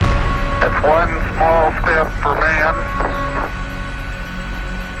It's one small step for man,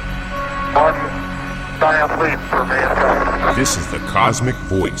 one giant leap for mankind. This is the Cosmick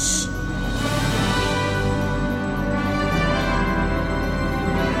Voice.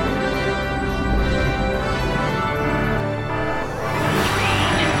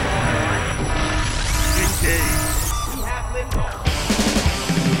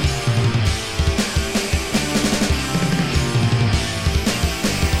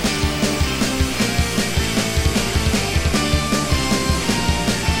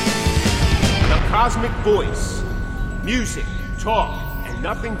 Cosmick Voice. Music, talk, and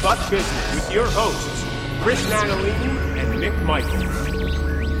nothing but business with your hosts, Chris Nanolini and Mick Michaels.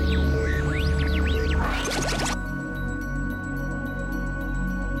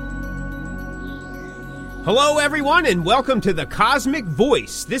 Hello, everyone, and welcome to the Cosmick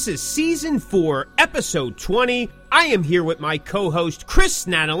Voice. This is Season 4, Episode 20. I am here with my co-host, Chris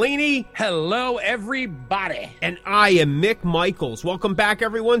Nanolini. Hello, everybody. And I am Mick Michaels. Welcome back,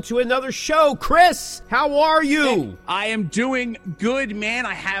 everyone, to another show. Chris, how are you? I am doing good, man.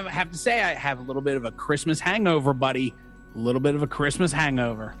 I have to say, I have a little bit of a Christmas hangover, buddy. A little bit of a Christmas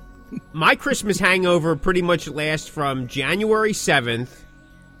hangover. My Christmas hangover pretty much lasts from January 7th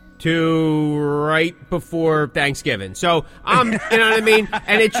to right before Thanksgiving. So, you know what I mean?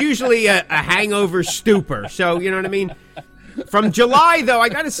 And it's usually a hangover stupor. So, you know what I mean? From July, though, I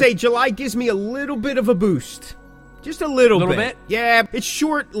got to say, July gives me a little bit of a boost. Just a little bit. Yeah, it's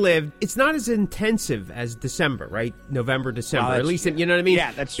short-lived. It's not as intensive as December, right? November, December. At least, you know what I mean?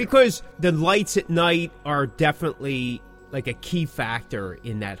 Yeah, that's true. Because the lights at night are definitely like a key factor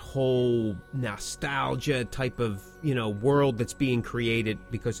in that whole nostalgia type of, you know, world that's being created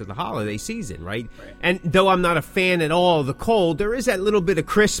because of the holiday season, right? And though I'm not a fan at all of the cold, there is that little bit of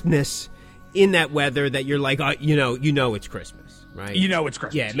crispness in that weather that you're like, you know it's Christmas, right? You know it's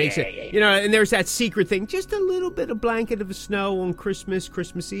Christmas. Yeah, it makes it, you know, and there's that secret thing, just a little bit of blanket of snow on Christmas,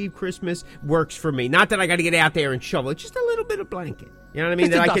 Christmas Eve, Christmas works for me. Not that I got to get out there and shovel it, just a little bit of blanket. You know what I mean?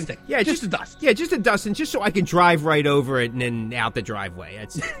 Just that a I dusting. can, yeah, just a dust. Yeah, just a dusting, just so I can drive right over it and then out the driveway.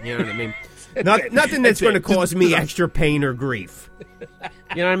 That's it. You know what I mean? Nothing that's going to cause me extra pain or grief.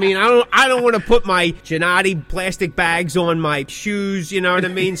 You know what I mean? I don't want to put my Gennady plastic bags on my shoes. You know what I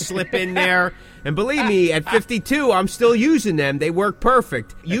mean? Slip in there. And believe me, at 52, I'm still using them. They work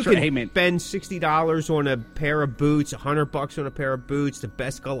perfect. You can spend $60 on a pair of boots, $100 on a pair of boots, the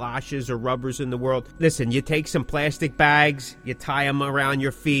best galoshes or rubbers in the world. Listen, you take some plastic bags, you tie them around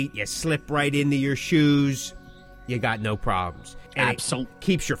your feet, you slip right into your shoes, you got no problems. And Absolutely. It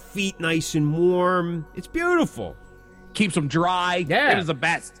keeps your feet nice and warm. It's beautiful. Keeps them dry. Yeah. It is the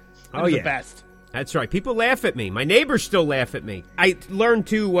best. The best. That's right. People laugh at me. My neighbors still laugh at me. I learned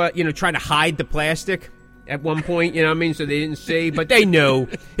to, try to hide the plastic at one point, you know what I mean, so they didn't see, but they knew.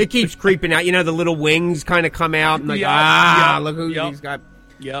 It keeps creeping out. You know, the little wings kind of come out and like, look who he's got.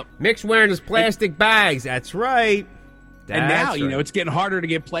 Yep. Mick's wearing his plastic bags. That's right. And now, you know, it's getting harder to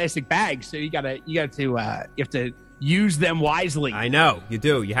get plastic bags, so you have to use them wisely. I know, you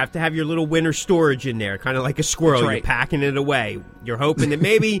do. You have to have your little winter storage in there, kind of like a squirrel. Right. You're packing it away. You're hoping that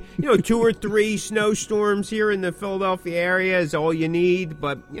maybe, 2 or 3 snowstorms here in the Philadelphia area is all you need,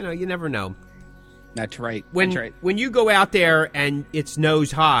 but, you never know. That's right. When you go out there and it's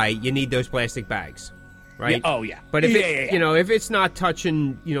nose high, you need those plastic bags, right? Yeah. Oh, yeah. But if if it's not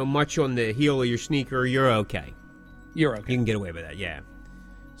touching, much on the heel of your sneaker, you're okay. You're okay. You can get away with that, yeah.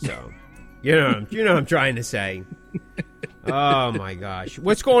 So, you know what I'm trying to say. Oh my gosh.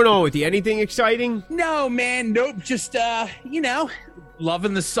 What's going on with you? Anything exciting? No, man. Nope. Just,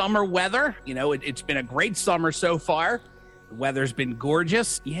 loving the summer weather. It's been a great summer so far. The weather's been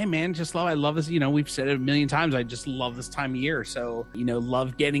gorgeous. Yeah, man. I love this. We've said it a million times. I just love this time of year. So,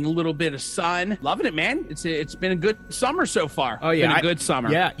 love getting a little bit of sun. Loving it, man. It's been a good summer so far. Oh, yeah. Been a good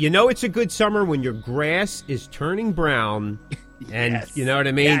summer. Yeah. It's a good summer when your grass is turning brown. And yes. You know what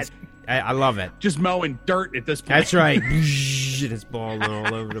I mean? Yes. I love it. Just mowing dirt at this point. That's right. It's balling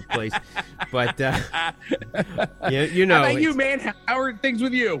all over the place. But, How about you, man? How are things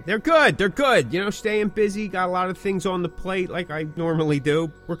with you? They're good. Staying busy. Got a lot of things on the plate like I normally do.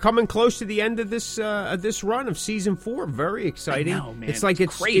 We're coming close to the end of this run of Season 4. Very exciting. I know, man. It's like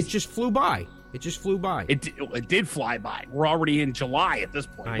crazy. It just flew by. It just flew by. It did fly by. We're already in July at this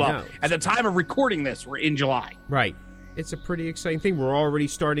point. I know. At the time of recording this, we're in July. Right. It's a pretty exciting thing. We're already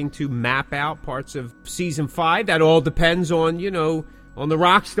starting to map out parts of Season 5. That all depends on, on the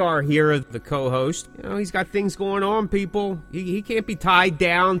rock star here, the co-host. He's got things going on, people. He can't be tied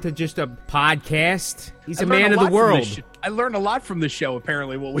down to just a podcast. He's a man of the world. I learned a lot from the show.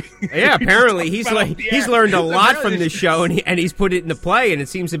 Apparently, apparently he's learned a lot from this show, and he's put it into play, and it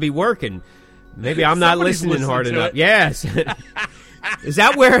seems to be working. Maybe I'm not listening hard enough. Yes. Is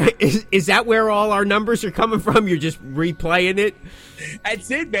that where all our numbers are coming from? You're just replaying it? That's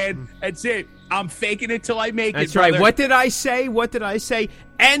it, man. That's it. I'm faking it till I make That's it, brother. right. What did I say?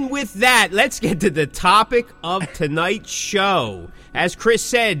 And with that, let's get to the topic of tonight's show. As Chris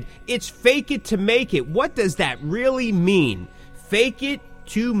said, it's fake it to make it. What does that really mean? Fake it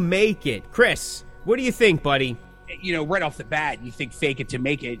to make it. Chris, what do you think, buddy? Right off the bat, you think fake it to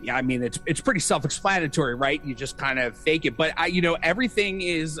make it. I mean, it's pretty self-explanatory, right? You just kind of fake it. But, everything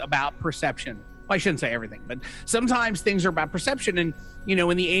is about perception. Well, I shouldn't say everything, but sometimes things are about perception. And,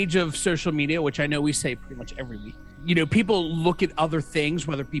 in the age of social media, which I know we say pretty much every week, people look at other things,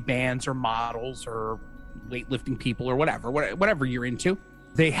 whether it be bands or models or weightlifting people or whatever you're into.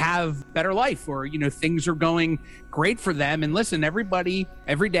 They have better life, or things are going great for them. And listen, everybody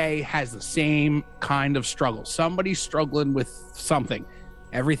every day has the same kind of struggle. Somebody's struggling with something.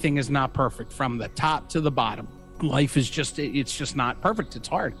 Everything is not perfect from the top to the bottom. Life is it's just not perfect. It's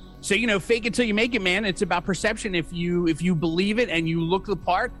hard. So fake it till you make it, man. It's about perception. If you believe it and you look the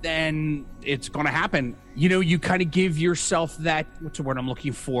part, then it's going to happen. You kind of give yourself that, what's the word I'm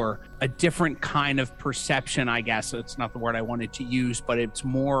looking for? A different kind of perception, I guess. It's not the word I wanted to use, but it's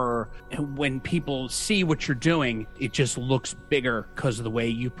more when people see what you're doing, it just looks bigger because of the way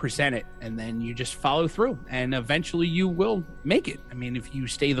you present it. And then you just follow through, and eventually you will make it. I mean, if you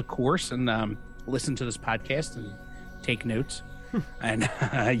stay the course and listen to this podcast and take notes, and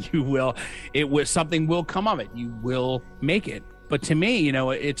something will come of it. You will make it. But to me,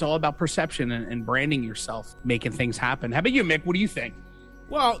 it's all about perception and branding yourself, making things happen. How about you, Mick? What do you think?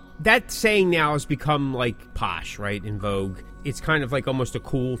 Well, that saying now has become like posh, right? In vogue. It's kind of like almost a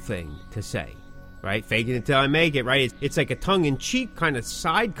cool thing to say, right? Faking it till I make it, right? It's like a tongue-in-cheek kind of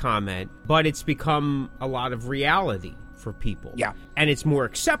side comment, but it's become a lot of reality for people. Yeah. And it's more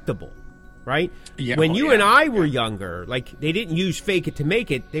acceptable. Right? Yeah, when you and I were younger, like, they didn't use fake it to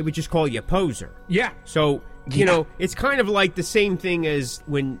make it. They would just call you a poser. Yeah. So, it's kind of like the same thing as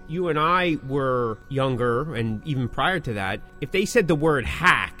when you and I were younger, and even prior to that, if they said the word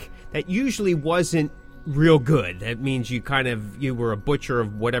hack, that usually wasn't real good. That means you were a butcher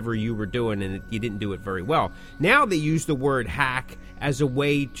of whatever you were doing, and you didn't do it very well. Now they use the word hack as a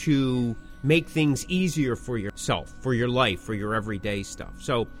way to make things easier for yourself, for your life, for your everyday stuff.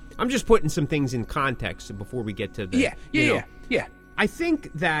 So I'm just putting some things in context before we get to the... Yeah. I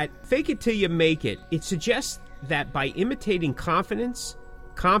think that fake it till you make it, it suggests that by imitating confidence,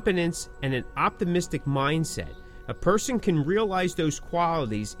 competence, and an optimistic mindset, a person can realize those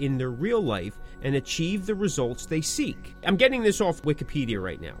qualities in their real life and achieve the results they seek. I'm getting this off Wikipedia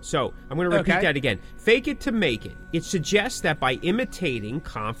right now, so I'm going to repeat that again. Fake it to make it. It suggests that by imitating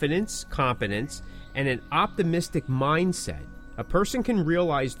confidence, competence, and an optimistic mindset, a person can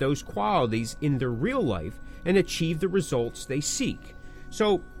realize those qualities in their real life and achieve the results they seek.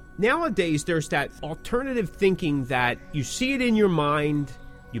 So nowadays, there's that alternative thinking that you see it in your mind,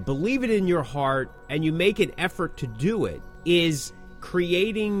 you believe it in your heart, and you make an effort to do it, is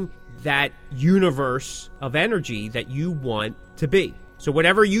creating that universe of energy that you want to be. So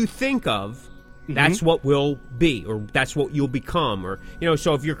whatever you think of, that's what will be, or that's what you'll become. Or,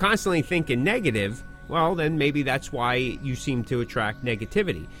 so if you're constantly thinking negative, well, then maybe that's why you seem to attract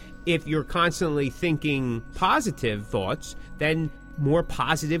negativity. If you're constantly thinking positive thoughts, then more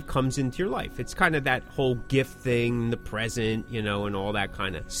positive comes into your life. It's kind of that whole gift thing, the present, and all that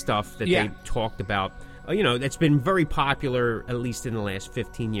kind of stuff that they talked about. That's been very popular, at least in the last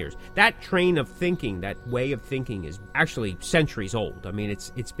 15 years. That train of thinking, that way of thinking is actually centuries old. I mean,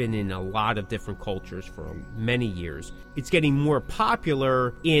 it's been in a lot of different cultures for many years. It's getting more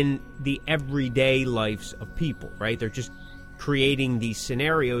popular in the everyday lives of people, right? They're just creating these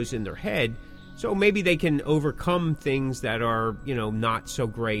scenarios in their head, so maybe they can overcome things that are, not so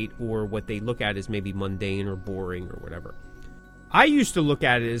great, or what they look at as maybe mundane or boring or whatever. I used to look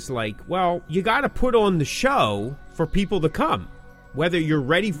at it as like, well, you got to put on the show for people to come, whether you're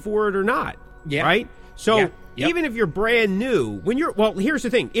ready for it or not, right? So even if you're brand new, here's the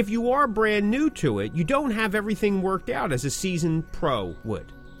thing. If you are brand new to it, you don't have everything worked out as a seasoned pro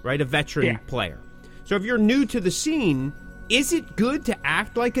would, right? A veteran player. So if you're new to the scene, is it good to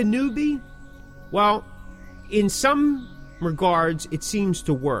act like a newbie? Well, in some regards, it seems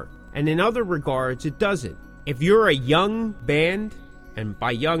to work. And in other regards, it doesn't. If you're a young band, and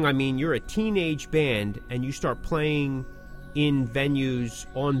by young I mean you're a teenage band, and you start playing in venues,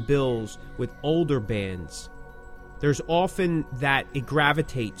 on bills with older bands, there's often that it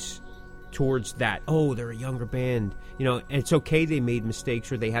gravitates towards that. Oh, they're a younger band. And it's okay they made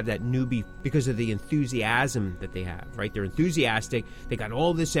mistakes or they have that newbie because of the enthusiasm that they have, right? They're enthusiastic. They got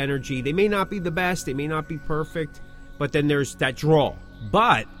all this energy. They may not be the best. They may not be perfect. But then there's that draw.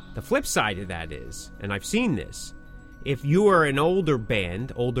 But the flip side of that is, and I've seen this, if you are an older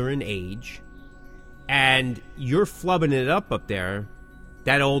band, older in age, and you're flubbing it up there,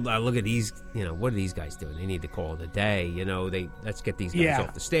 that old, look at these, what are these guys doing? They need to call it a day, let's get these guys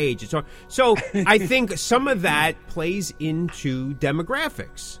off the stage. So I think some of that plays into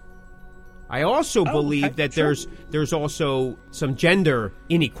demographics. I also believe that there's also some gender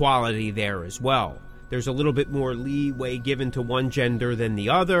inequality there as well. There's a little bit more leeway given to one gender than the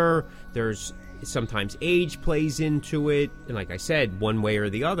other. There's sometimes age plays into it. And like I said, one way or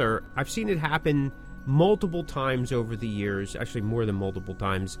the other. I've seen it happen multiple times over the years, actually more than multiple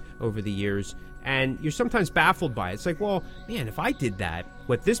times over the years. And you're sometimes baffled by it. It's like, well, man, if I did that,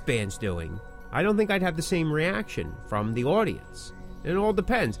 what this band's doing, I don't think I'd have the same reaction from the audience. It all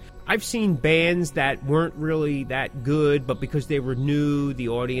depends. I've seen bands that weren't really that good, but because they were new, the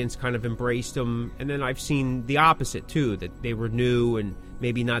audience kind of embraced them. And then I've seen the opposite, too, that they were new and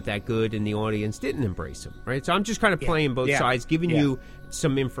maybe not that good, and the audience didn't embrace them, right? So I'm just kind of playing both sides, giving you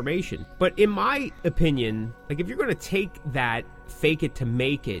some information. But in my opinion, like if you're going to take that fake it to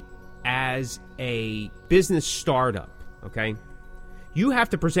make it as a business startup, okay, you have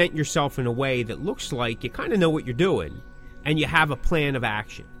to present yourself in a way that looks like you kind of know what you're doing and you have a plan of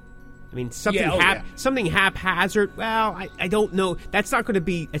action. I mean, something haphazard, well, I don't know. That's not going to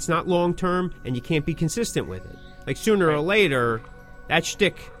be, it's not long-term, and you can't be consistent with it. Like, sooner or later, that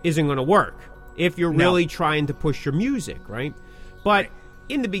shtick isn't going to work if you're really trying to push your music, right? But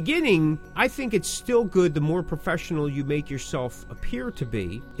in the beginning, I think it's still good. The more professional you make yourself appear to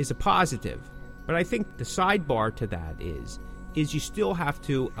be is a positive. But I think the sidebar to that is you still have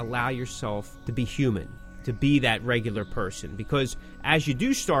to allow yourself to be human, to be that regular person. Because as you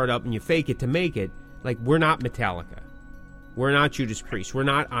do start up and you fake it to make it, like, we're not Metallica. We're not Judas Priest. We're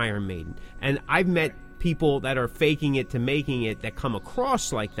not Iron Maiden. And I've met people that are faking it to making it that come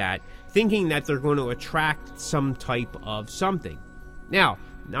across like that, thinking that they're going to attract some type of something. Now,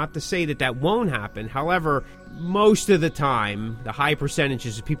 not to say that that won't happen. However, most of the time, the high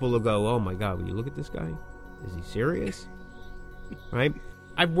percentages of people will go, oh my God, will you look at this guy? Is he serious? Right?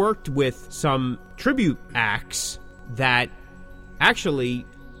 I've worked with some tribute acts that actually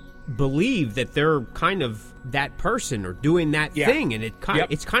believe that they're kind of that person or doing that thing, and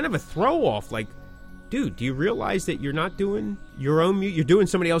it's kind of a throw-off. Like, dude, do you realize that you're not doing your own music? You're doing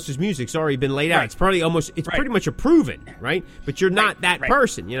somebody else's music. It's already been laid out. It's probably pretty much a proven, right? But you're not that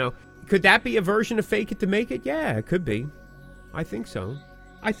person, Could that be a version of fake it to make it? Yeah, it could be. I think so.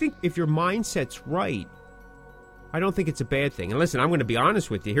 I think if your mindset's right, I don't think it's a bad thing. And listen, I'm going to be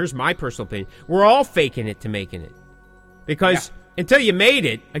honest with you. Here's my personal opinion. We're all faking it to making it. Because until you made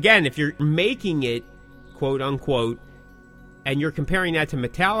it, again, if you're making it, quote unquote, and you're comparing that to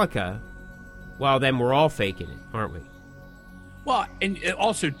Metallica, well, then we're all faking it, aren't we? Well, and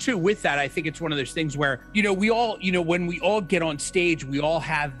also, too, with that, I think it's one of those things where, we all, when we all get on stage, we all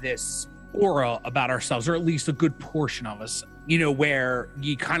have this aura about ourselves, or at least a good portion of us, where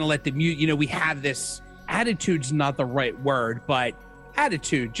you kind of let the music, we have this, attitude's not the right word, but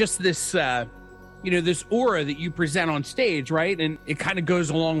attitude, just this, this aura that you present on stage, right? And it kind of goes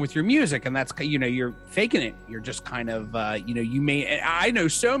along with your music, and that's, you're faking it. You're just kind of, I know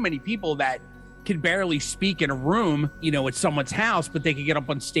so many people that can barely speak in a room, at someone's house, but they can get up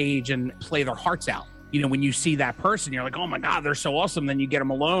on stage and play their hearts out. When you see that person, you're like, oh my God, they're so awesome. Then you get them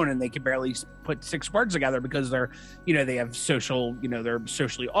alone and they can barely put 6 words together because they're, they have social, they're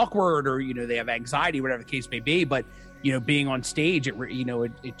socially awkward, or, they have anxiety, whatever the case may be. But, being on stage,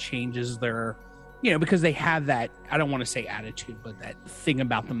 it changes their, because they have that, I don't want to say attitude, but that thing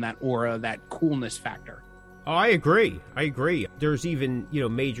about them, that aura, that coolness factor. Oh, I agree. There's even,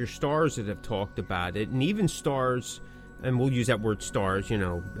 major stars that have talked about it, and even stars, and we'll use that word stars,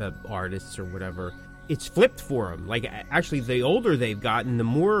 artists or whatever. It's flipped for them. Like, actually, the older they've gotten, the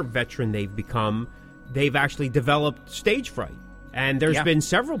more veteran they've become, they've actually developed stage fright. And there's been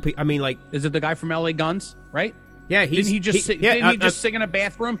several people. I mean, like, is it the guy from LA Guns, right? Yeah, didn't he just sing in a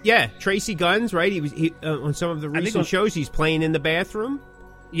bathroom? Yeah, Tracy Guns, right? He was on some of the recent shows. He's playing in the bathroom.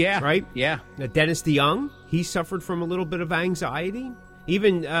 Yeah, right. Yeah, Dennis DeYoung. He suffered from a little bit of anxiety.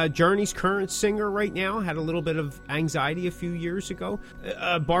 Even Journey's current singer right now had a little bit of anxiety a few years ago.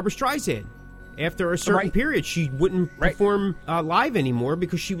 Barbra Streisand. After a certain period, she wouldn't perform live anymore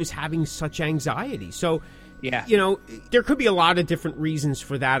because she was having such anxiety. So Yeah. You know, there could be a lot of different reasons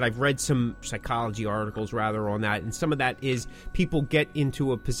for that. I've read some psychology articles, rather, on that. And some of that is people get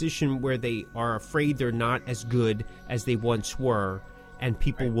into a position where they are afraid they're not as good as they once were. And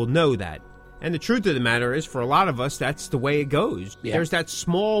people will know that. And the truth of the matter is, for a lot of us, that's the way it goes. Yeah. There's that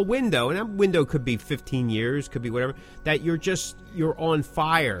small window, and that window could be 15 years, could be whatever, that you're on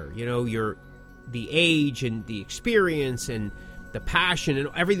fire. You know, the age and the experience and the passion and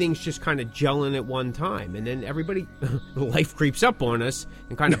everything's just kind of gelling at one time. And then everybody, life creeps up on us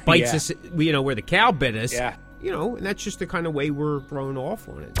and kind of bites us, you know, where the cow bit us. Yeah. You know, and that's just the kind of way we're thrown off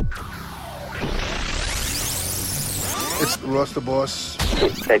on it. It's Russ the Boss.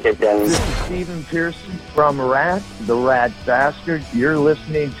 Take it down. This is Stephen Pearson from Rat, the Rat Bastard. You're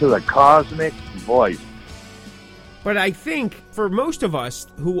listening to the Cosmick Voice. But I think for most of us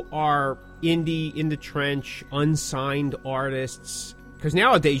who are indie, in the trench, unsigned artists, because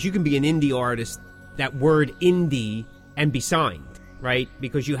nowadays you can be an indie artist, that word indie, and be signed, right?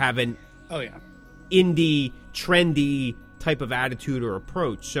 Because you have an indie, trendy type of attitude or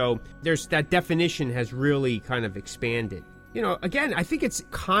approach. So there's that definition has really kind of expanded. You know, again, I think it's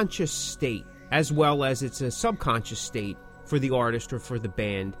conscious state as well as it's a subconscious state for the artist or for the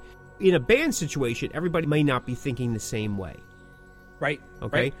band. In a band situation, everybody may not be thinking the same way. Right.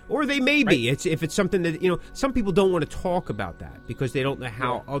 Okay. Right. Or they may be. It's if it's something that, you know, some people don't want to talk about that because they don't know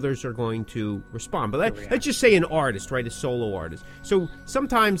how others are going to respond. But let's just say an artist, right? A solo artist. So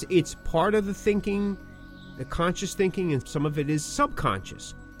sometimes it's part of the thinking, the conscious thinking, and some of it is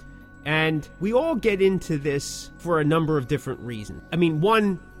subconscious. And we all get into this for a number of different reasons. I mean,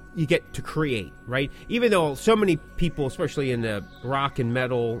 one, you get to create, right? Even though so many people, especially in the rock and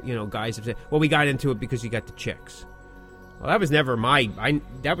metal, you know, guys have said, well, we got into it because you got the chicks. Well, that was never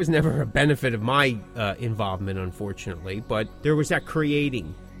that was never a benefit of my involvement, unfortunately. But there was that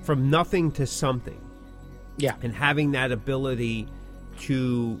creating from nothing to something. Yeah. And having that ability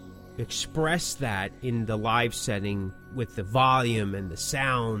to express that in the live setting with the volume and the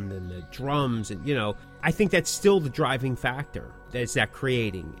sound and the drums. And, you know, I think that's still the driving factor. That's that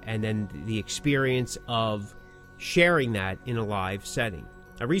creating. And then the experience of sharing that in a live setting.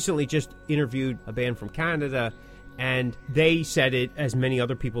 I recently just interviewed a band from Canada, and they said it, as many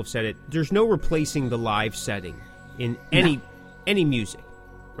other people have said it, there's no replacing the live setting in any music,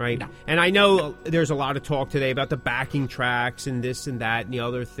 right? No. And I know there's a lot of talk today about the backing tracks and this and that and the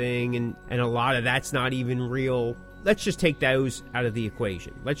other thing, and a lot of that's not even real. Let's just take those out of the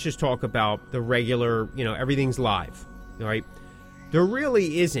equation. Let's just talk about the regular, you know, everything's live, all right? There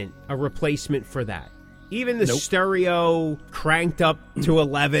really isn't a replacement for that. Even the stereo cranked up to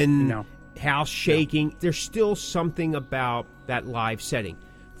 11... house shaking, there's still something about that live setting.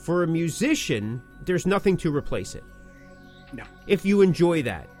 For a musician, there's nothing to replace it. No. If you enjoy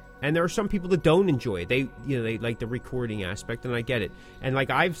that. And there are some people that don't enjoy it. They like the recording aspect, and I get it. And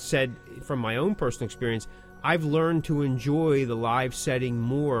like I've said from my own personal experience, I've learned to enjoy the live setting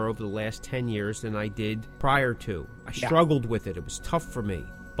more over the last 10 years than I did prior to. I struggled with it. It was tough for me.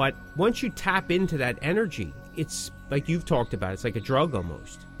 But once you tap into that energy, it's like you've talked about. It's like a drug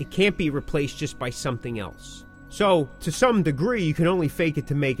almost. It can't be replaced just by something else. So to some degree, you can only fake it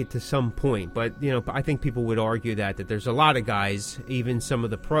to make it to some point. But, you know, I think people would argue that there's a lot of guys, even some of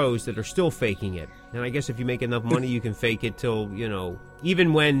the pros, that are still faking it. And I guess if you make enough money, you can fake it till, you know,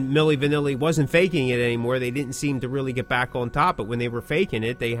 even when Milli Vanilli wasn't faking it anymore, they didn't seem to really get back on top. But when they were faking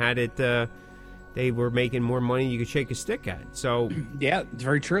it, they had it, they were making more money than you could shake a stick at. So yeah, it's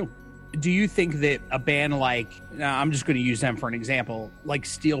very true. Do you think that a band like, I'm just going to use them for an example, like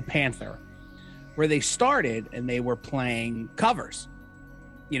Steel Panther, where they started and they were playing covers,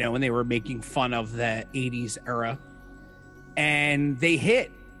 you know, and they were making fun of the 80s era, and they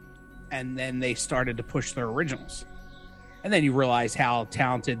hit, and then they started to push their originals. And then you realize how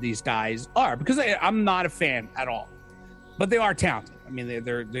talented these guys are, because I'm not a fan at all, but they are talented. I mean,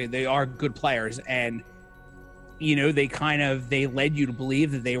 they are good players, and you know, they led you to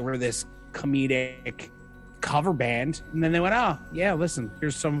believe that they were this comedic cover band, and then they went, oh yeah, listen,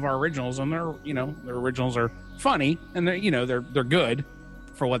 here's some of our originals, and their originals are funny, and they're good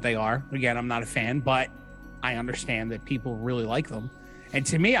for what they are. Again, I'm not a fan, but I understand that people really like them. And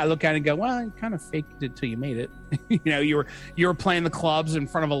to me, I look at it and go, well, you kind of faked it till you made it. You know, you were playing the clubs in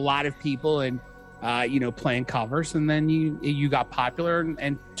front of a lot of people, and playing covers, and then you got popular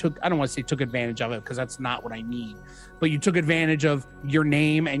and took, I don't want to say took advantage of it, because that's not what I mean, but you took advantage of your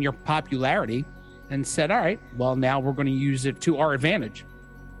name and your popularity and said, all right, well, now we're going to use it to our advantage.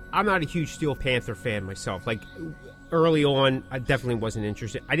 I'm not a huge Steel Panther fan myself. Like, early on, I definitely wasn't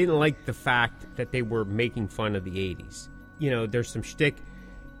interested. I didn't like the fact that they were making fun of the 80s. You know, there's some shtick.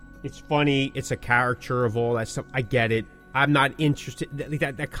 It's funny. It's a caricature of all that stuff. I get it. I'm not interested.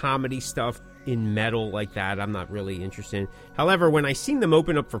 That comedy stuff in metal like that, I'm not really interested in. However, when I seen them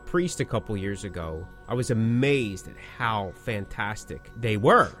open up for Priest a couple years ago, I was amazed at how fantastic they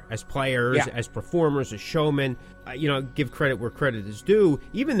were as players, as performers, as showmen. Give credit where credit is due.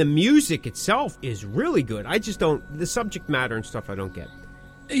 Even the music itself is really good. I just don't, the subject matter and stuff I don't get.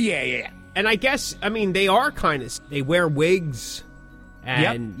 Yeah. And I guess, they are kind of, they wear wigs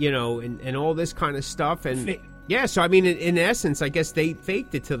and, and all this kind of stuff. And yeah, so in essence, I guess they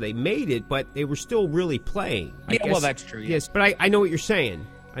faked it till they made it, but they were still really playing. I guess, well, that's true. Yeah. Yes, but I know what you're saying.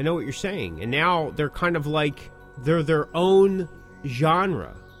 And now they're kind of like, they're their own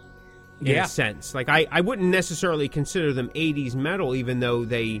genre in a sense. Like, I wouldn't necessarily consider them 80s metal, even though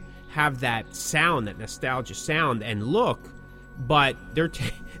they have that sound, that nostalgia sound and look, but they're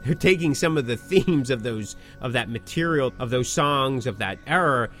taking some of the themes of that material, of those songs, of that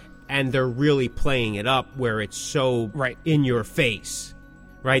era, and they're really playing it up where it's so in your face,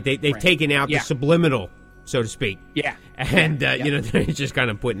 right? They've taken out the subliminal, so to speak. Yeah. And, they're just kind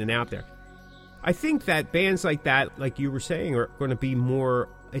of putting it out there. I think that bands like that, like you were saying, are going to be more,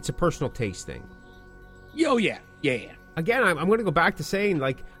 it's a personal taste thing. Oh, yeah. Again, I'm going to go back to saying,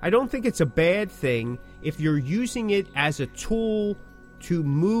 like, I don't think it's a bad thing if you're using it as a tool to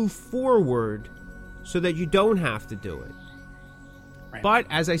move forward so that you don't have to do it. Right. But,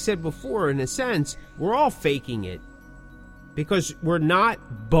 as I said before, in a sense, we're all faking it because we're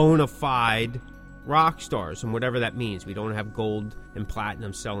not bona fide rock stars, and whatever that means. We don't have gold and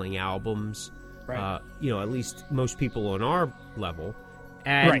platinum selling albums, at least most people on our level.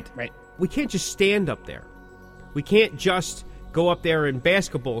 And we can't just stand up there. We can't just go up there in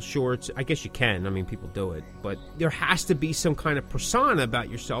basketball shorts. I guess you can. People do it. But there has to be some kind of persona about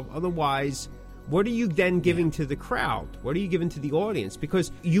yourself. Otherwise, what are you then giving to the crowd? What are you giving to the audience?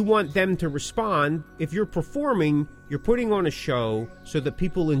 Because you want them to respond. If you're performing, you're putting on a show so that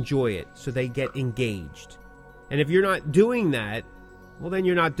people enjoy it, so they get engaged. And if you're not doing that, well, then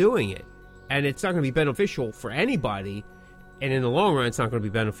you're not doing it. And it's not going to be beneficial for anybody. And in the long run, it's not going to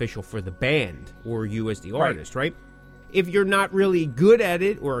be beneficial for the band or you as the artist, right? If you're not really good at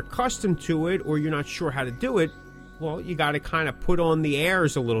it or accustomed to it or you're not sure how to do it, well, you got to kind of put on the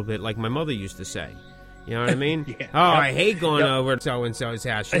airs a little bit, like my mother used to say. You know what I mean? I hate going over to so-and-so's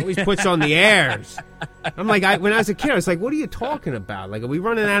house. She always puts on the airs. I'm like, when I was a kid, I was like, what are you talking about? Like, are we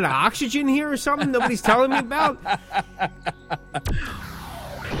running out of oxygen here or something nobody's telling me about?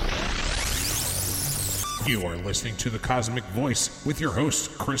 You are listening to The Cosmic Voice with your hosts,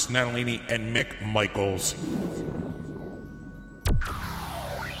 Chris Natalini and Mick Michaels.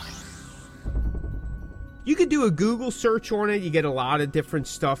 You could do a Google search on it. You get a lot of different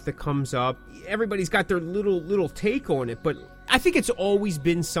stuff that comes up. Everybody's got their little take on it, but I think it's always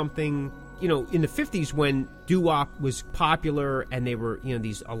been something, in the 50s when doo-wop was popular and they were,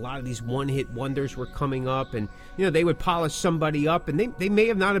 a lot of these one-hit wonders were coming up and, they would polish somebody up and they may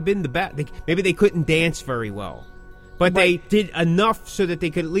have not have been the best. Maybe they couldn't dance very well, but they did enough so that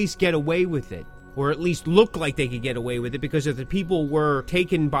they could at least get away with it. Or at least look like they could get away with it, because if the people were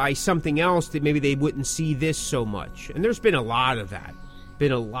taken by something else, that maybe they wouldn't see this so much. And there's been a lot of that.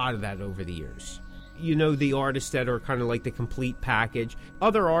 Over the years. The artists that are kind of like the complete package.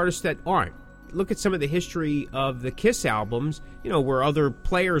 Other artists that aren't. Look at some of the history of the Kiss albums, where other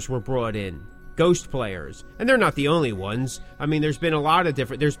players were brought in. Ghost players. And they're not the only ones. There's been a lot of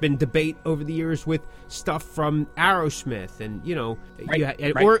different... There's been debate over the years with stuff from Aerosmith and,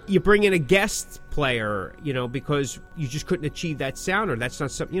 or you bring in a guest player, because you just couldn't achieve that sound or that's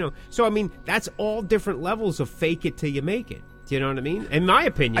not something, So, that's all different levels of fake it till you make it. Do you know what I mean? In my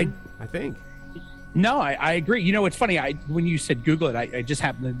opinion, I think. No, I agree. It's funny. When you said Google it, I just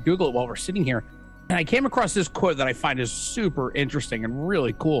happened to Google it while we're sitting here. And I came across this quote that I find is super interesting and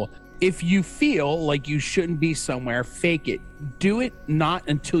really cool. If you feel like you shouldn't be somewhere, fake it. Do it not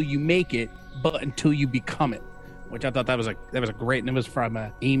until you make it, but until you become it. Which I thought that was a great, and it was from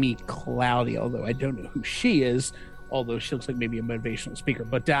Amy Cloudy, although I don't know who she is, although she looks like maybe a motivational speaker.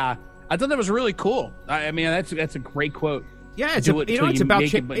 But I thought that was really cool. That's a great quote. Yeah, it's about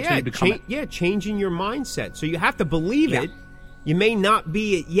changing your mindset. So you have to believe it. You may not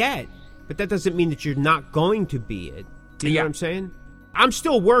be it yet, but that doesn't mean that you're not going to be it. Do you know what I'm saying? I'm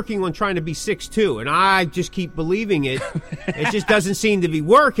still working on trying to be 6'2", and I just keep believing it. It just doesn't seem to be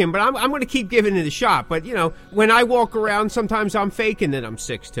working, but I'm going to keep giving it a shot. But, when I walk around, sometimes I'm faking that I'm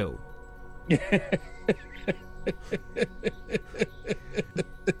 6'2".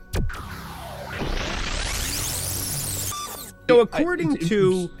 So according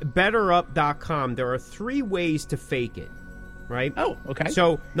to BetterUp.com, there are 3 ways to fake it, right? Oh, okay.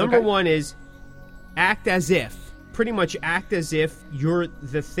 So number Okay. one is act as if. Pretty much act as if you're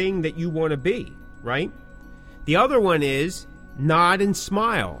the thing that you want to be, right? The other one is nod and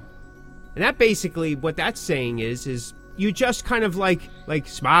smile. And that basically, what that's saying is you just kind of like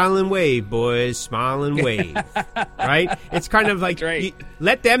smile and wave, boys, smile and wave, right? It's kind of like right.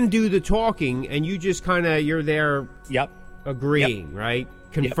 let them do the talking, and you just kind of, you're there Yep. agreeing, right?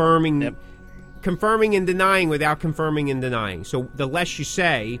 Confirming, confirming and denying without confirming and denying. So the less you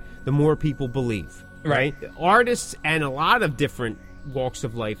say, the more people believe, right? Artists and a lot of different walks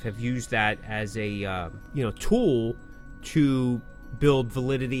of life have used that as a tool to build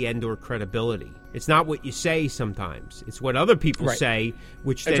validity and or credibility. It's not what you say sometimes. It's what other people say,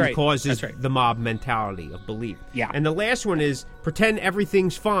 which then causes the mob mentality of belief. Yeah. And the last one is pretend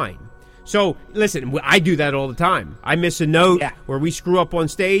everything's fine. So, listen, I do that all the time. I miss a note where we screw up on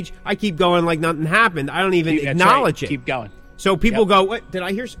stage. I keep going like nothing happened. I don't even acknowledge it. Keep going. So people go, "What did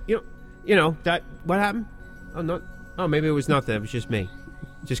I hear? That what happened? Oh, no. Oh, maybe it was nothing. It was just me.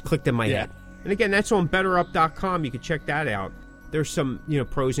 Just clicked in my head." And again, that's on betterup.com. You can check that out. There's some,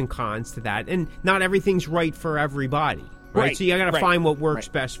 pros and cons to that, and not everything's right for everybody, right? So you got to find what works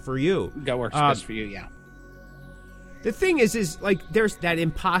best for you. What works best for you, yeah. The thing is like there's that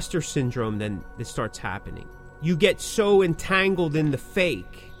imposter syndrome then that starts happening. You get so entangled in the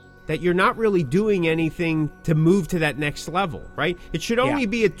fake that you're not really doing anything to move to that next level, right? It should only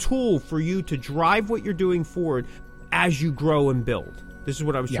be a tool for you to drive what you're doing forward as you grow and build. This is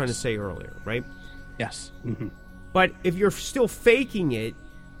what I was trying to say earlier, right? Yes. Mm-hmm. But if you're still faking it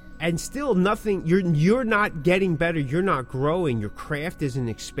and still nothing, you're not getting better, you're not growing, your craft isn't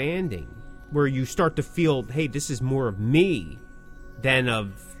expanding, where you start to feel, hey, this is more of me than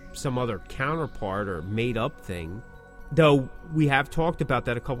of some other counterpart or made-up thing. Though we have talked about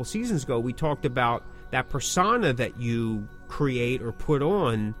that a couple seasons ago. We talked about that persona that you create or put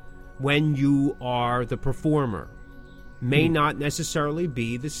on when you are the performer. May not necessarily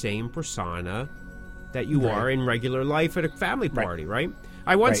be the same persona that you are in regular life at a family party, right?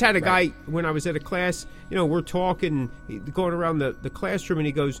 I once had a guy, when I was at a class, we're talking, going around the classroom, and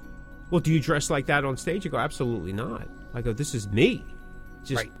he goes, well, do you dress like that on stage? I go, absolutely not. I go, this is me.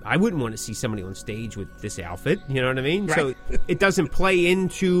 Just I wouldn't want to see somebody on stage with this outfit, you know what I mean? So it doesn't play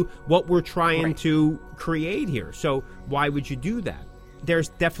into what we're trying to create here. So why would you do that? There's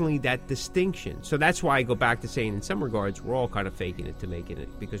definitely that distinction. So that's why I go back to saying, in some regards, we're all kind of faking it to making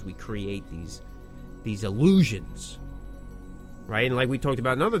it, because we create these illusions, right? And like we talked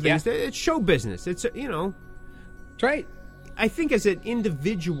about in other things, it's show business. It's, That's right. I think as an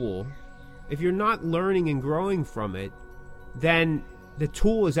individual, if you're not learning and growing from it, then the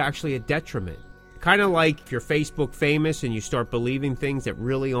tool is actually a detriment. Kind of like if you're Facebook famous and you start believing things that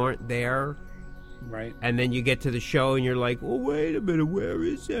really aren't there. Right. And then you get to the show and you're like, well, wait a minute, where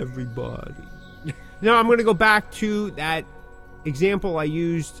is everybody? No, I'm going to go back to that example I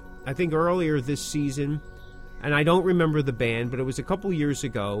used, I think, earlier this season. And I don't remember the band, but it was a couple years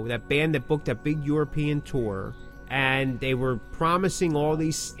ago. That band that booked that big European tour. And they were promising all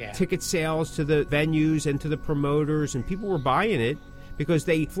these ticket sales to the venues and to the promoters. And people were buying it because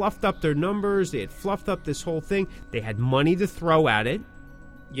they fluffed up their numbers. They had fluffed up this whole thing. They had money to throw at it.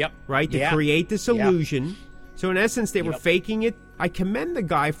 Yep. Right? To create this illusion. So in essence, they were faking it. I commend the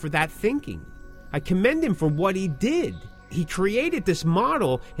guy for that thinking. I commend him for what he did. He created this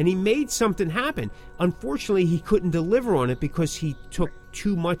model and he made something happen. Unfortunately, he couldn't deliver on it because he took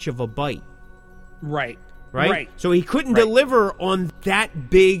too much of a bite. Right. So he couldn't deliver on that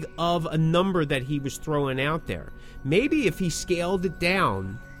big of a number that he was throwing out there. Maybe if he scaled it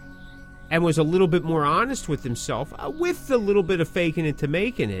down and was a little bit more honest with himself, with a little bit of faking it to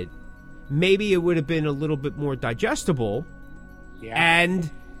making it, maybe it would have been a little bit more digestible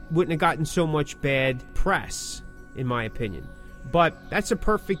and wouldn't have gotten so much bad press, in my opinion. But that's a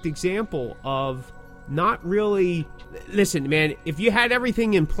perfect example of not really... Listen, man, if you had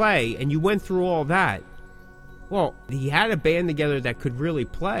everything in play and you went through all that, well, he had a band together that could really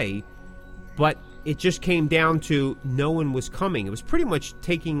play, but it just came down to no one was coming. It was pretty much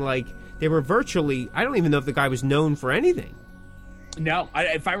taking, like... They were virtually... I don't even know if the guy was known for anything. No,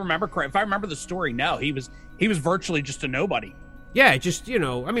 if I remember correct, if I remember the story, no, he was virtually just a nobody. Yeah, just, I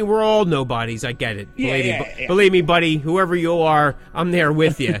mean, we're all nobodies. I get it. Believe me, buddy, whoever you are, I'm there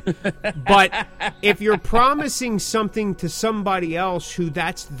with you. But if you're promising something to somebody else who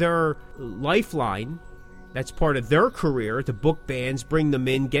that's their lifeline, that's part of their career, to book bands, bring them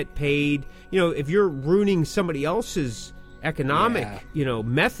in, get paid. If you're ruining somebody else's economic,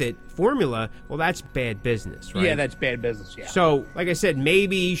 method, formula, well, that's bad business, right? Yeah, that's bad business, yeah. So, like I said,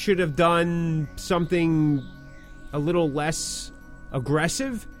 maybe he should have done something a little less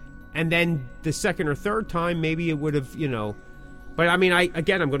aggressive, and then the second or third time, maybe it would have, But, I mean, I'm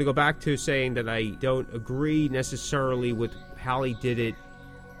going to go back to saying that I don't agree necessarily with how he did it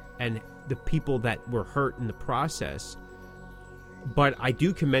and the people that were hurt in the process. But I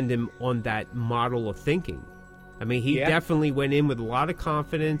do commend him on that model of thinking. I mean, he definitely went in with a lot of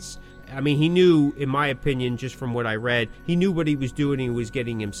confidence. I mean, he knew, in my opinion, just from what I read, he knew what he was doing and he was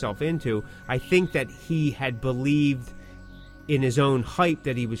getting himself into. I think that he had believed in his own hype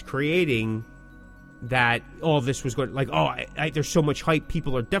that he was creating that all this was going, there's so much hype,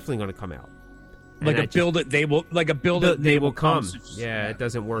 people are definitely going to come out. They will come. Yeah, it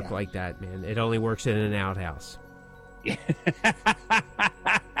doesn't work like that, man. It only works in an outhouse.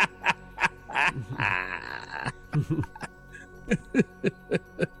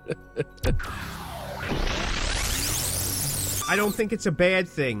 I don't think it's a bad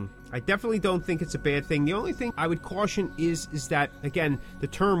thing. I definitely don't think it's a bad thing. The only thing I would caution is that, again, the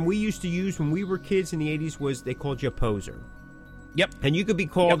term we used to use when we were kids in the 80s was they called you a poser. Yep. And you could be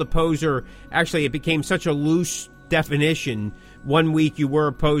called a poser. Actually, it became such a loose definition. One week you were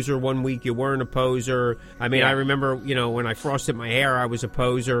a poser, one week you weren't a poser. I mean, I remember, when I frosted my hair, I was a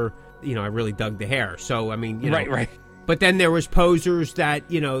poser. I really dug the hair. So, I mean, Right. But then there was posers that,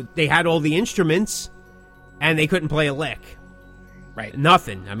 they had all the instruments and they couldn't play a lick. Right.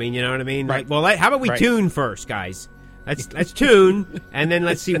 Nothing. I mean, you know what I mean? Right. Well, how about we tune first, guys? Let's tune, and then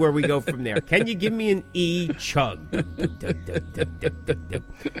let's see where we go from there. Can you give me an E chug?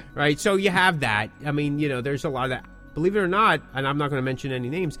 Right, so you have that. I mean, there's a lot of that. Believe it or not, and I'm not going to mention any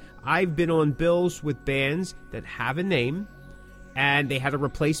names, I've been on bills with bands that have a name, and they had a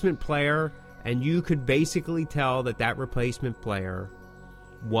replacement player, and you could basically tell that replacement player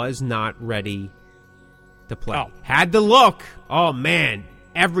was not ready to play. Oh. Had the look. Oh, man,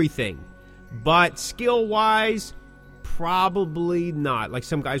 everything. But skill-wise, probably not. Like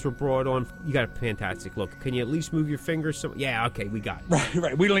some guys were brought on. You got a fantastic look. Can you at least move your fingers? Yeah, okay, we got it.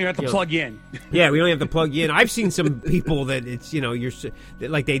 Right. We don't even have to plug in. Yeah, we don't have to plug you in. I've seen some people that it's, you're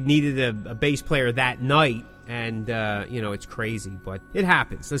like they needed a bass player that night, and, it's crazy. But it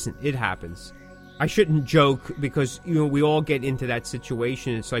happens. Listen, it happens. I shouldn't joke because, we all get into that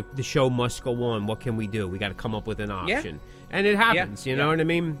situation. It's like the show must go on. What can we do? We got to come up with an option. Yeah. And it happens, you know what I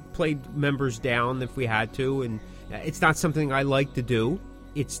mean? Played members down if we had to, and it's not something I like to do.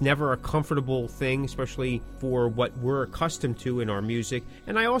 It's never a comfortable thing, especially for what we're accustomed to in our music.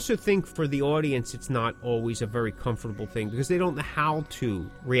 And I also think for the audience, it's not always a very comfortable thing because they don't know how to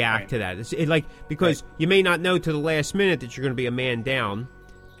react to that. It's because you may not know to the last minute that you're going to be a man down.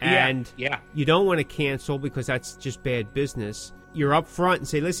 And you don't want to cancel because that's just bad business. You're up front and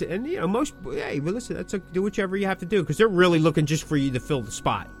say, listen, and listen, do whichever you have to do because they're really looking just for you to fill the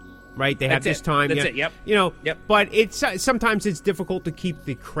spot, right? They have this time. That's it. Yep. But it's sometimes it's difficult to keep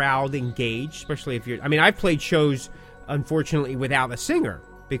the crowd engaged, especially if you're. I mean, I've played shows, unfortunately, without a singer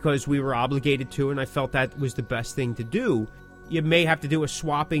because we were obligated to, and I felt that was the best thing to do. You may have to do a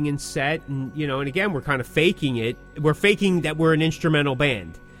swapping in set, and and again, we're kind of faking it. We're faking that we're an instrumental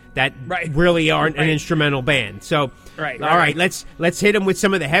band. That really aren't an instrumental band. So, all right, let's hit them with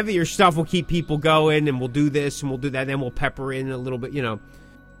some of the heavier stuff. We'll keep people going, and we'll do this, and we'll do that, and then we'll pepper in a little bit, I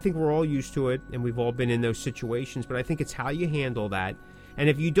think we're all used to it, and we've all been in those situations, but I think it's how you handle that. And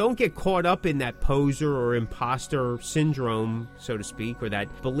if you don't get caught up in that poser or imposter syndrome, so to speak, or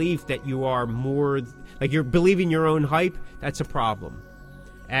that belief that you are more, like you're believing your own hype, that's a problem.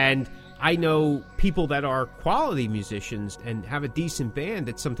 And I know people that are quality musicians and have a decent band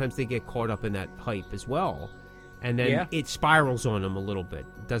that sometimes they get caught up in that hype as well. And then it spirals on them a little bit.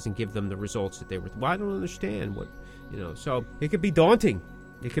 It doesn't give them the results that they were. Well, I don't understand what, so it could be daunting.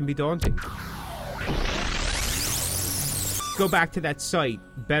 It can be daunting. Go back to that site,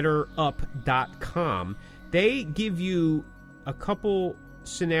 betterup.com. They give you a couple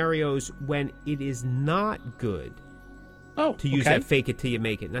scenarios when it is not good. To use that fake it till you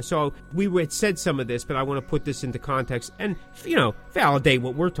make it. Now, so we had said some of this, but I want to put this into context and, validate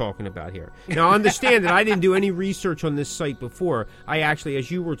what we're talking about here. Now, understand that I didn't do any research on this site before. I actually, as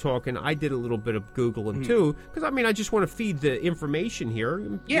you were talking, I did a little bit of Googling too, because, I just want to feed the information here.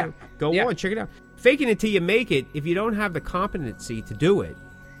 Go on, check it out. Faking it till you make it, if you don't have the competency to do it,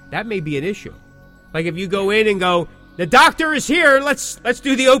 that may be an issue. Like if you go in and go, the doctor is here. Let's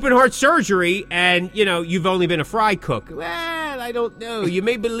do the open heart surgery. And, you've only been a fry cook. Well, I don't know. You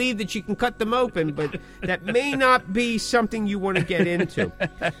may believe that you can cut them open, but that may not be something you want to get into.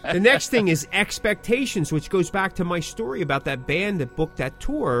 The next thing is expectations, which goes back to my story about that band that booked that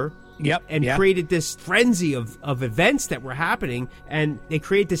tour. Yep. And created this frenzy of events that were happening, and they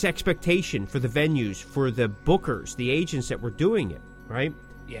create this expectation for the venues, for the bookers, the agents that were doing it, right?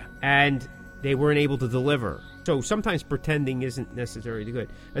 Yeah. And they weren't able to deliver. So sometimes pretending isn't necessarily good.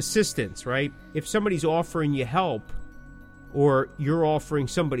 Assistance, right? If somebody's offering you help, or you're offering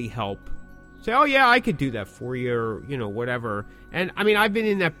somebody help, say, oh yeah, I could do that for you, or, you know, whatever. And I mean, I've been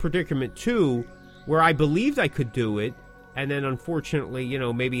in that predicament too, where I believed I could do it, and then unfortunately, you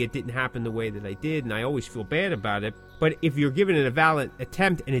know, maybe it didn't happen the way that I did, and I always feel bad about it. But if you're giving it a valid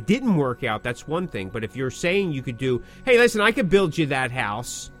attempt and it didn't work out, that's one thing. But if you're saying you could do, hey, listen, I could build you that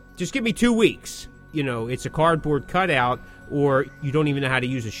house, just give me 2 weeks. You know, it's a cardboard cutout, or you don't even know how to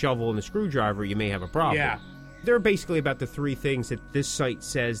use a shovel and a screwdriver, you may have a problem. Yeah. They're basically about the 3 things that this site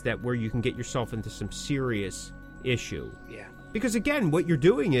says that where you can get yourself into some serious issue. Yeah. Because again, what you're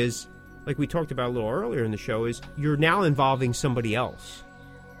doing is, like we talked about a little earlier in the show, is you're now involving somebody else.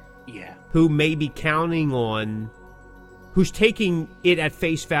 Yeah. Who may be counting on, who's taking it at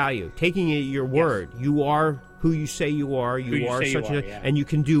face value, taking it at your word. You are who you say you are. You are such and you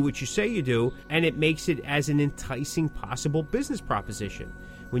can do what you say you do, and it makes it as an enticing possible business proposition.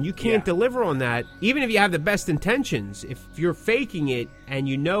 When you can't deliver on that, even if you have the best intentions, if you're faking it and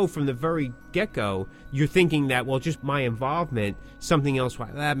you know from the very get-go, you're thinking that, well, just my involvement, something else, well,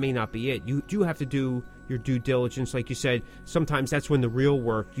 that may not be it. You do have to do your due diligence. Like you said, sometimes that's when the real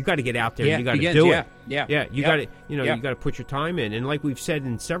work, you got to get out there and you got to do it. Yeah, you got to, you got to put your time in. And like we've said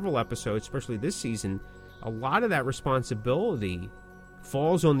in several episodes, especially this season, a lot of that responsibility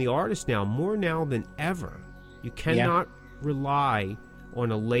falls on the artist now, more now than ever. You cannot rely on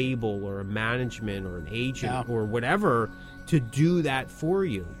a label or a management or an agent or whatever to do that for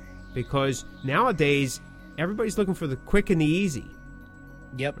you, because nowadays everybody's looking for the quick and the easy.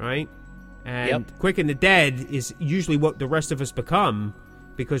 Yep. Right? And quick and the dead is usually what the rest of us become,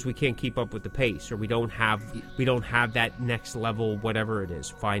 because we can't keep up with the pace, or we don't have that next level, whatever it is,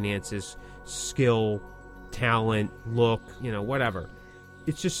 finances, skill, talent, look, whatever.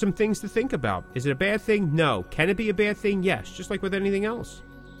 It's just some things to think about. Is it a bad thing? No. Can it be a bad thing? Yes. Just like with anything else.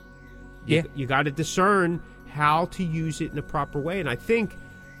 You got to discern how to use it in a proper way. And I think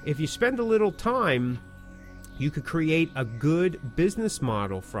if you spend a little time, you could create a good business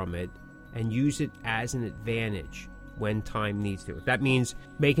model from it and use it as an advantage when time needs to. If that means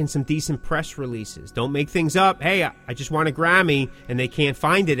making some decent press releases. Don't make things up. Hey, I just want a Grammy, and they can't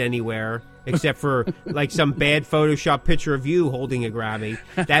find it anywhere except for like some bad Photoshop picture of you holding a Grammy.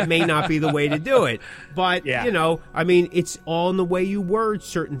 That may not be the way to do it. But, I mean, it's all in the way you word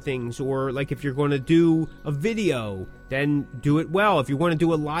certain things. Or like if you're going to do a video, then do it well. If you want to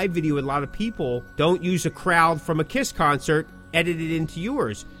do a live video with a lot of people, don't use a crowd from a Kiss concert, edit it into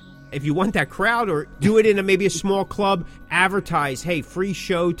yours. If you want that crowd, or do it in maybe a small club, advertise, hey, free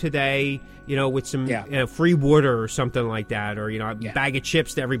show today, with some free water or something like that, or, a bag of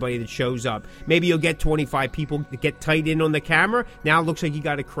chips to everybody that shows up. Maybe you'll get 25 people that get tight in on the camera. Now it looks like you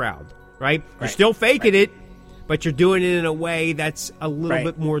got a crowd, right? You're still faking it, but you're doing it in a way that's a little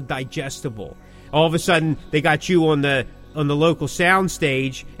bit more digestible. All of a sudden, they got you on the local sound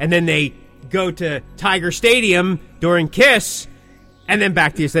stage, and then they go to Tiger Stadium during Kiss, and then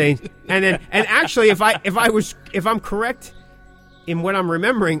back to your thing. And actually, if I'm correct in what I'm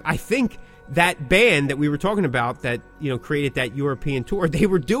remembering, I think that band that we were talking about that, created that European tour, they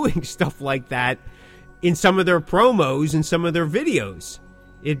were doing stuff like that in some of their promos and some of their videos.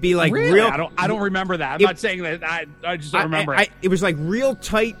 It'd be like real. I don't remember that. I'm not saying that. I just don't remember it. It was like real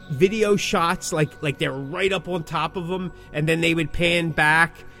tight video shots, like they were right up on top of them, and then they would pan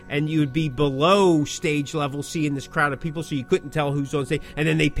back, and you would be below stage level seeing this crowd of people, so you couldn't tell who's on stage. And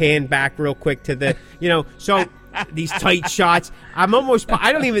then they pan back real quick to the, so these tight shots. I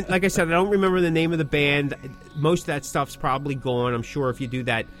don't even, like I said, I don't remember the name of the band. Most of that stuff's probably gone. I'm sure if you do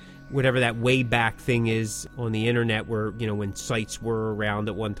that, whatever that way back thing is on the internet where, when sites were around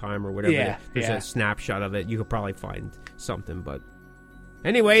at one time or whatever, there's a snapshot of it. You could probably find something. But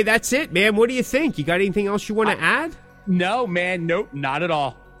anyway, that's it, man. What do you think? You got anything else you want to add? No, man. Nope, not at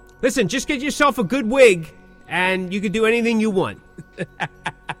all. Listen, just get yourself a good wig, and you can do anything you want.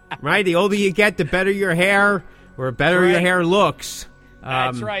 Right? The older you get, the better your hair, or better your hair looks.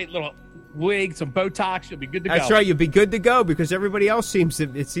 That's right. Little wig, some Botox, you'll be good to go. That's right. You'll be good to go because everybody else seems to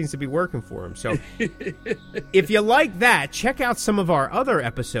be working for them. So if you like that, check out some of our other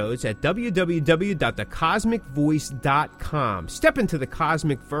episodes at www.thecosmicvoice.com. Step into the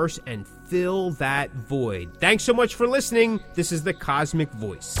Cosmic Verse and fill that void. Thanks so much for listening. This is The Cosmic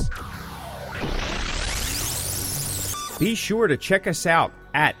Voice. Be sure to check us out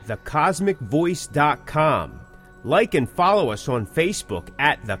at thecosmicvoice.com. Like and follow us on Facebook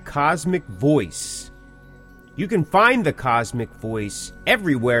at The Cosmic Voice. You can find The Cosmic Voice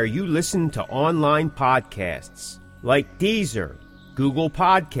everywhere you listen to online podcasts, like Deezer, Google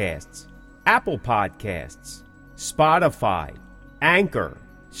Podcasts, Apple Podcasts, Spotify, Anchor,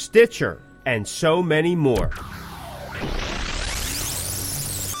 Stitcher, and so many more.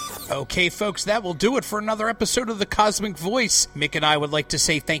 Okay, folks, that will do it for another episode of The Cosmic Voice. Mick and I would like to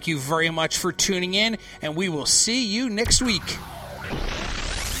say thank you very much for tuning in, and we will see you next week.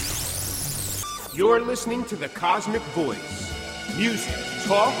 You're listening to The Cosmic Voice. Music,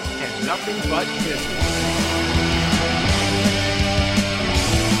 talk, and nothing but business.